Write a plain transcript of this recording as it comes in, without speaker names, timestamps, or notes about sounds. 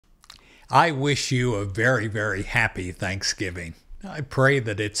I wish you a very, very happy Thanksgiving. I pray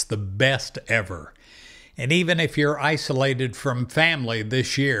that it's the best ever. And even if you're isolated from family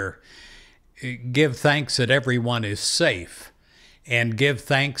this year, give thanks that everyone is safe. And give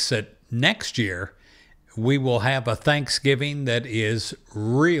thanks that next year we will have a Thanksgiving that is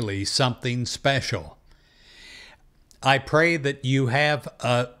really something special. I pray that you have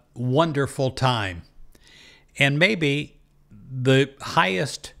a wonderful time. And maybe the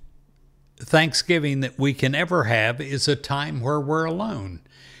highest Thanksgiving that we can ever have is a time where we're alone,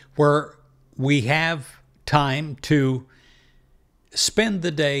 where we have time to spend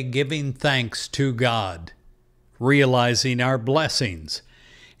the day giving thanks to God, realizing our blessings,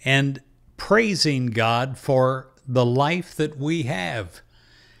 and praising God for the life that we have.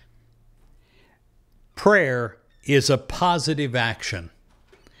 Prayer is a positive action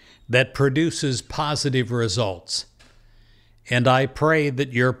that produces positive results. And I pray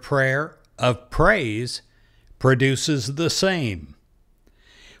that your prayer of praise produces the same.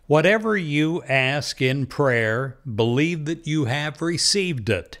 Whatever you ask in prayer, believe that you have received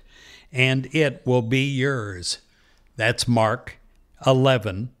it, and it will be yours. That's Mark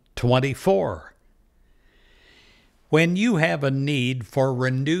 11:24. When you have a need for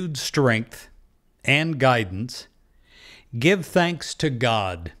renewed strength and guidance, give thanks to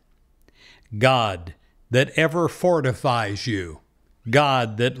God. God that ever fortifies you.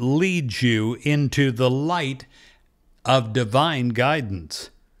 God that leads you into the light of divine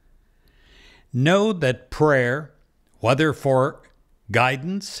guidance. Know that prayer, whether for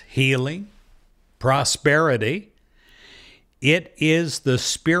guidance, healing, prosperity, it is the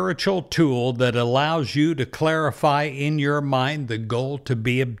spiritual tool that allows you to clarify in your mind the goal to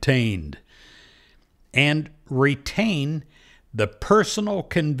be obtained and retain the personal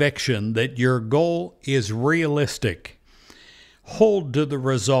conviction that your goal is realistic. Hold to the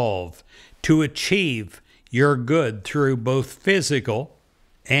resolve to achieve your good through both physical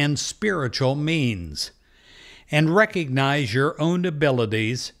and spiritual means, and recognize your own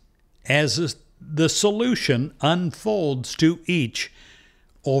abilities as the solution unfolds to each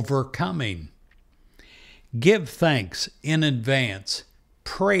overcoming. Give thanks in advance.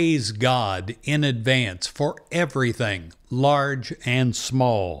 Praise God in advance for everything, large and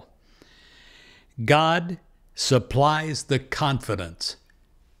small. God supplies the confidence.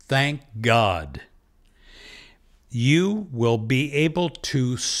 Thank God. You will be able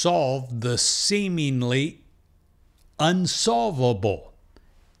to solve the seemingly unsolvable.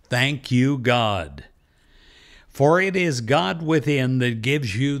 Thank you, God. For it is God within that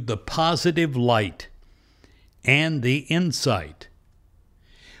gives you the positive light and the insight.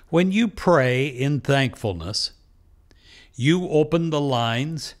 When you pray in thankfulness, you open the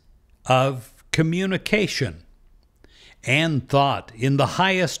lines of communication and thought in the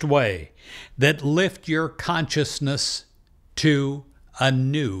highest way that lift your consciousness to a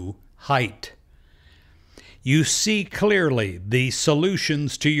new height. You see clearly the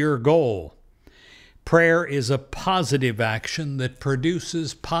solutions to your goal. Prayer is a positive action that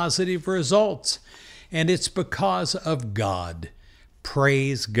produces positive results, and it's because of God.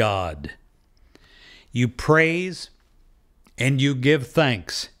 Praise God. You praise and you give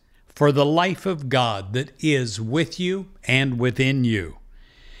thanks for the life of God that is with you and within you.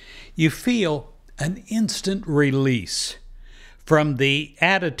 You feel an instant release from the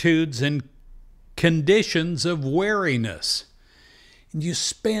attitudes and conditions of weariness. And you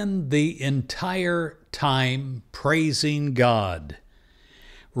spend the entire time praising God,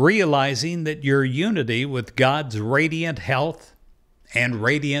 realizing that your unity with God's radiant health and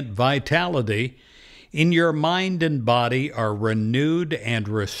radiant vitality in your mind and body are renewed and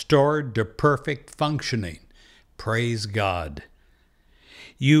restored to perfect functioning. Praise God.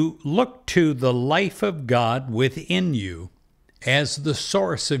 You look to the life of God within you as the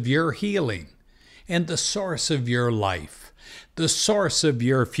source of your healing and the source of your life, the source of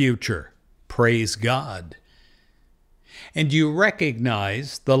your future. Praise God. And you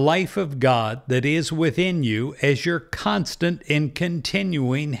recognize the life of God that is within you as your constant and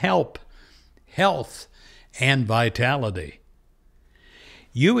continuing help, health, and vitality.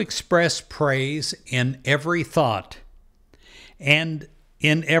 You express praise in every thought, and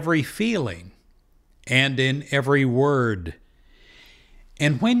in every feeling, and in every word.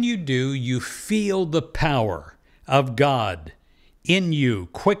 And when you do, you feel the power of God in you,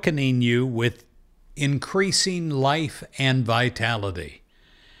 quickening you with increasing life and vitality.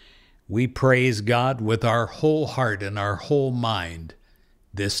 We praise God with our whole heart and our whole mind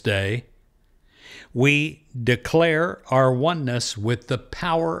this day. We declare our oneness with the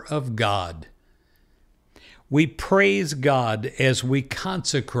power of God. We praise God as we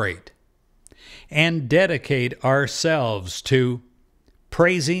consecrate and dedicate ourselves to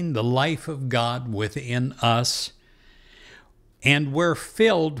praising the life of God within us. And we're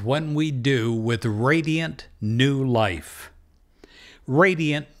filled when we do with radiant new life,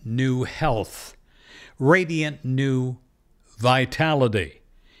 radiant new health, radiant new vitality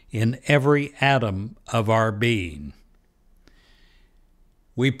in every atom of our being.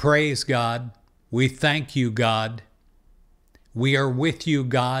 We praise God. We thank you, God. We are with you,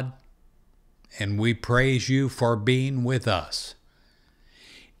 God, and we praise you for being with us.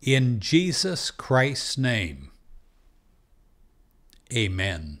 In Jesus Christ's name,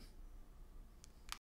 amen.